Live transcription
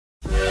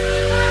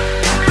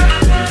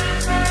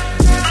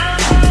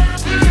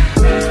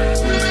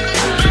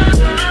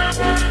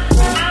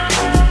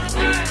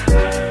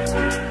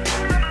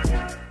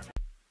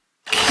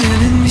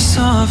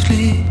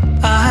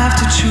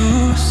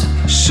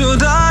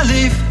Should I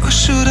leave or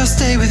should I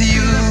stay with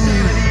you?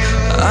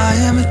 I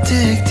am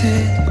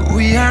addicted,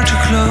 we are too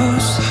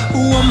close.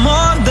 One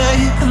more day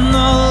and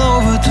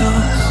I'll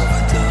overdose.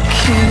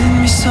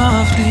 Killing me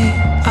softly,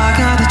 I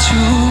gotta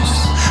choose.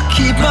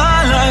 Keep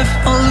my life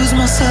or lose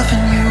myself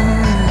in you.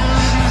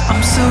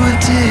 I'm so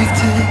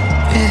addicted,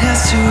 it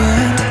has to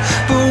end.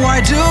 But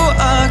why do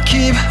I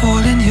keep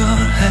holding your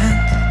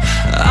hand?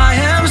 I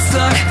am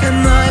stuck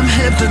and I'm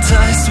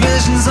hypnotized.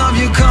 Visions of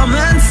you come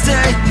and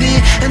stay the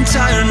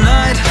entire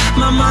night.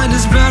 My mind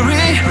is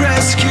buried,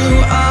 rescue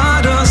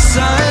out of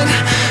sight.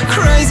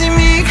 Crazy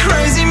me,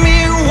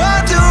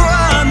 what do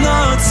I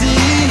not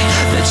see?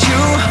 That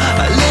you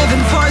are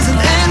living poison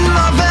in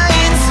my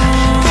veins.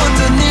 Put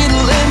the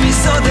needle in me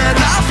so that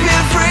I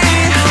feel free.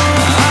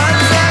 I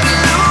let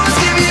loose,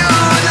 give you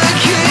the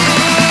key.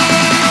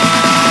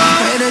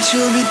 Pray that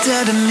you'll be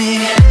dead to me.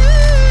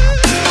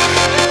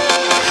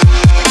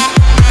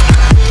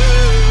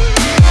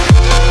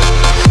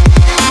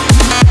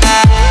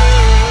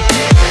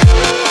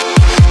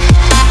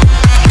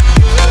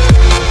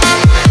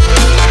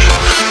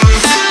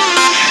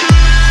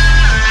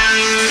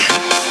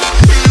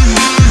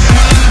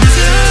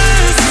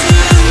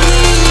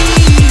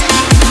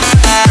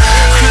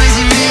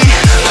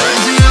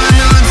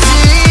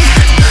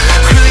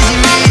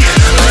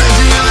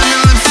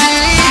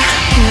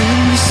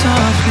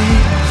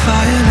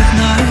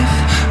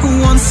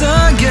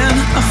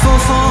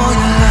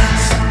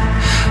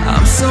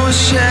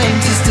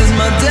 Ashamed, this is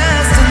my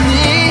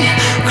destiny.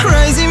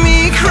 Crazy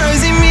me,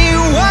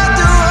 what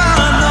do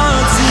I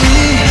not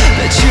see?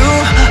 That you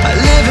are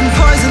living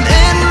poison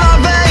in my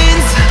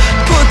veins.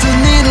 Put the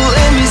needle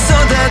in me so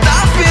that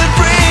I feel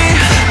free.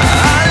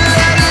 I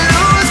let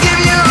loose,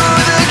 give you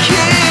the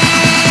key.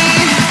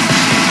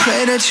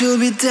 Pray that you'll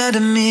be dead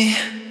to me.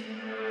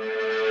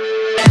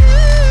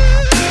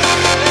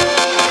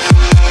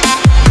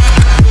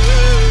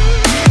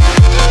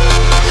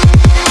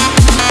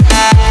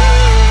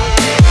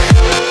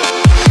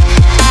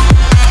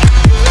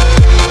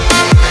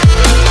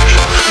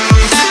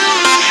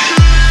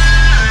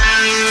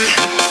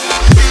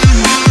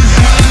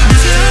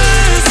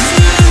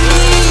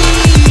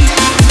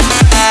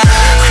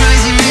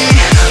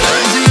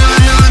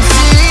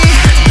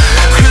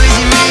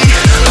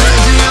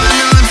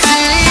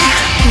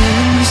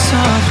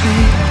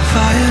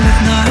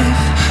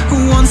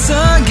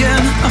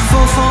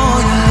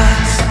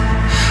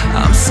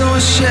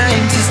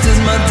 Ashamed, this is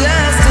my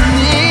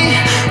destiny.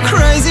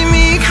 Crazy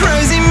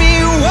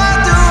me, what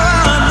do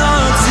I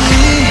not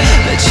see?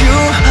 That you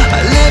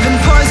are living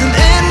poison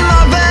in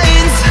my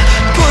veins.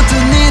 Put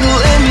the needle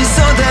in me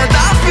so that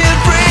I feel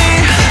free.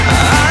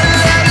 I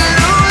let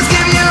loose,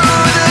 give you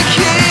the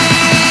key.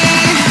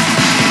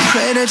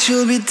 Pray that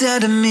you'll be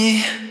dead to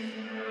me.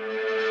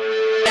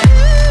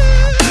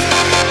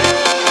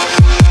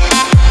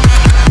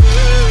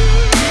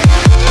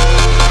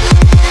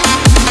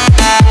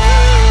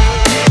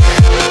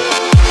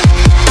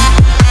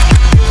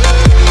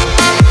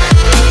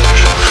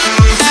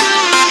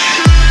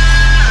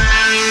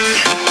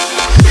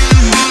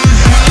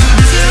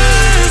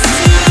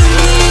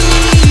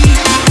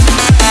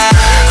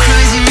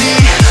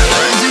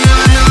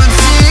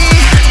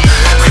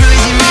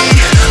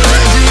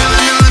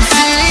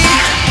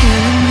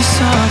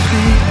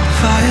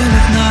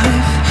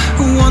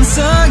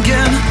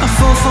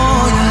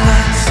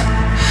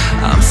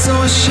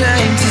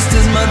 Ashamed, this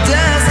is my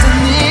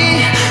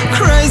destiny.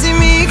 Crazy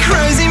me,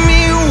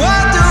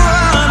 what do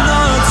I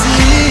not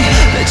see?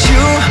 That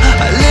you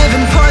are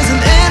living poison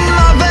in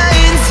my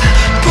veins.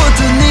 Put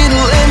the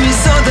needle in me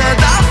so that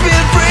I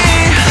feel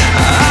free.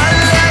 I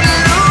let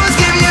loose,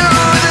 give you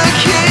the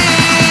key.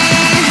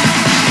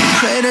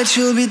 Pray that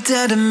you'll be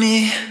dead to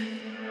me.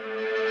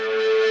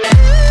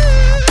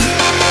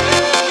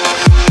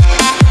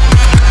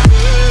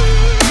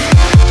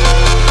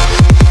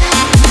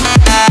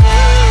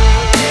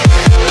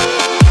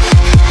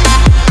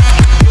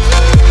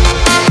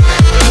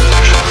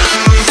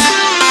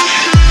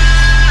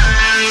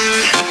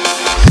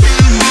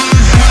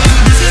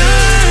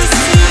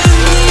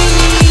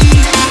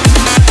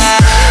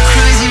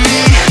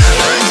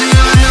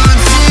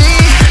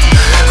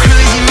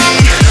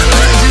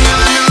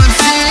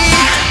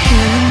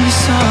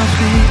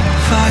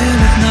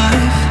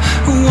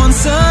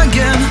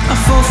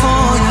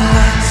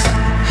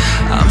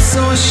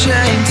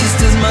 Ashamed, this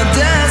is my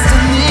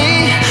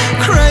destiny.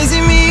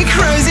 Crazy me,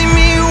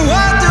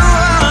 what do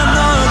I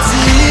not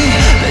see?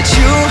 That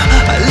you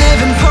are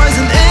living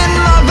poison in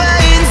my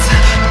veins.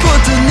 Put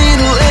the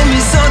needle in me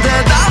so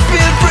that I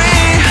feel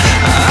free.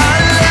 I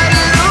let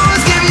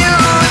loose, give you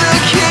the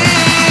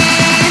key.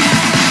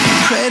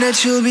 Pray that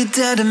you'll be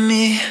dead to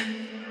me.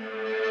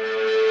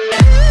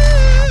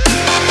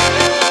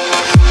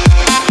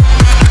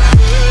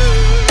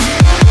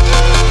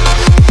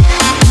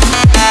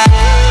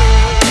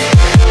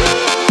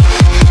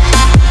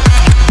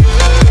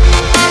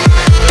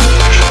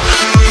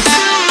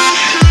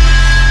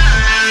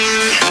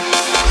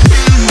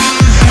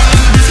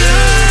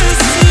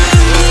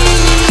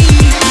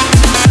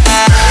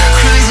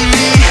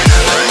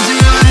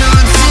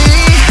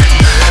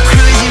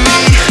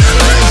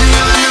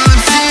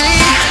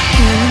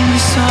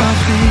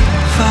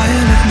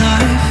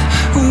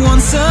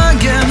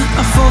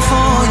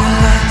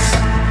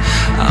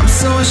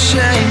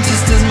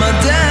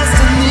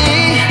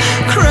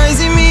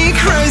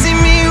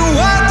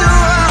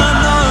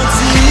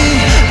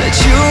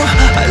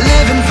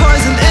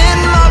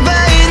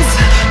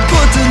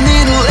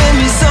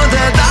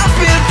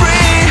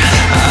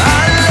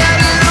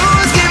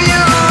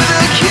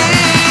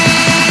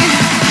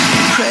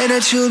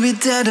 that you'll be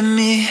dead to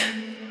me.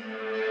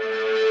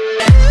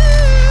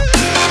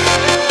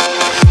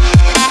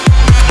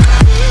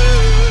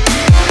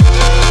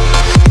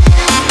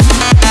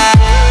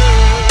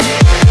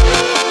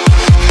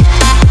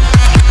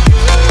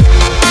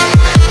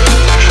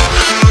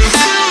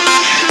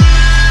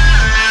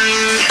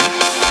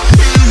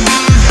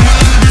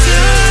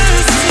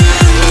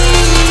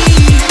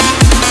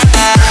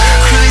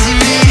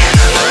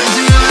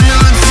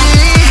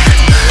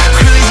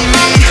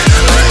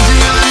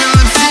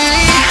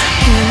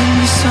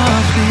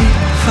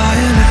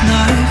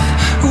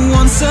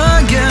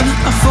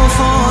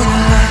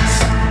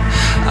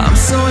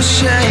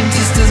 Ashamed,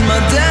 this is my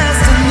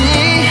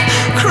destiny.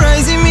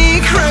 Crazy me,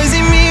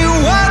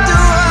 what do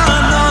I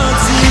not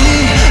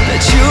see?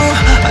 That you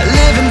are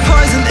living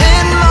poison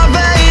in my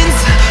veins.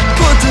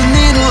 Put the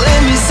needle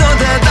in me so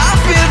that I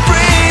feel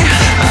free.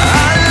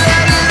 I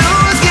let it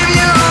loose, give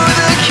you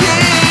the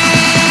key.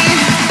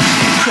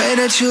 Pray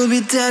that you'll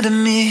be dead to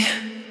me.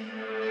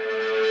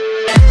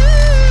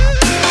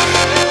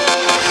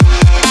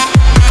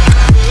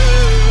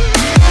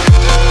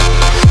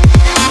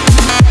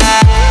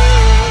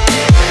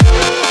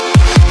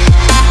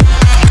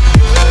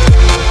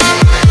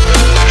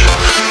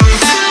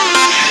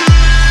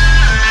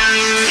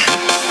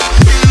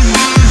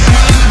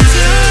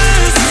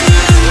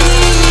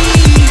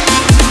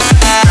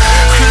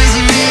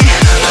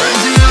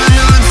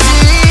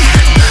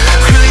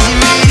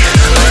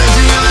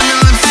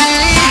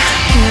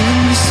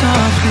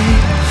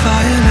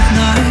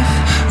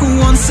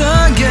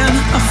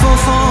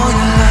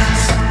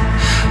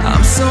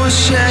 I'm so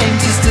ashamed,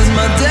 this is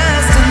my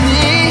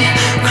destiny.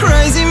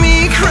 Crazy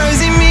me,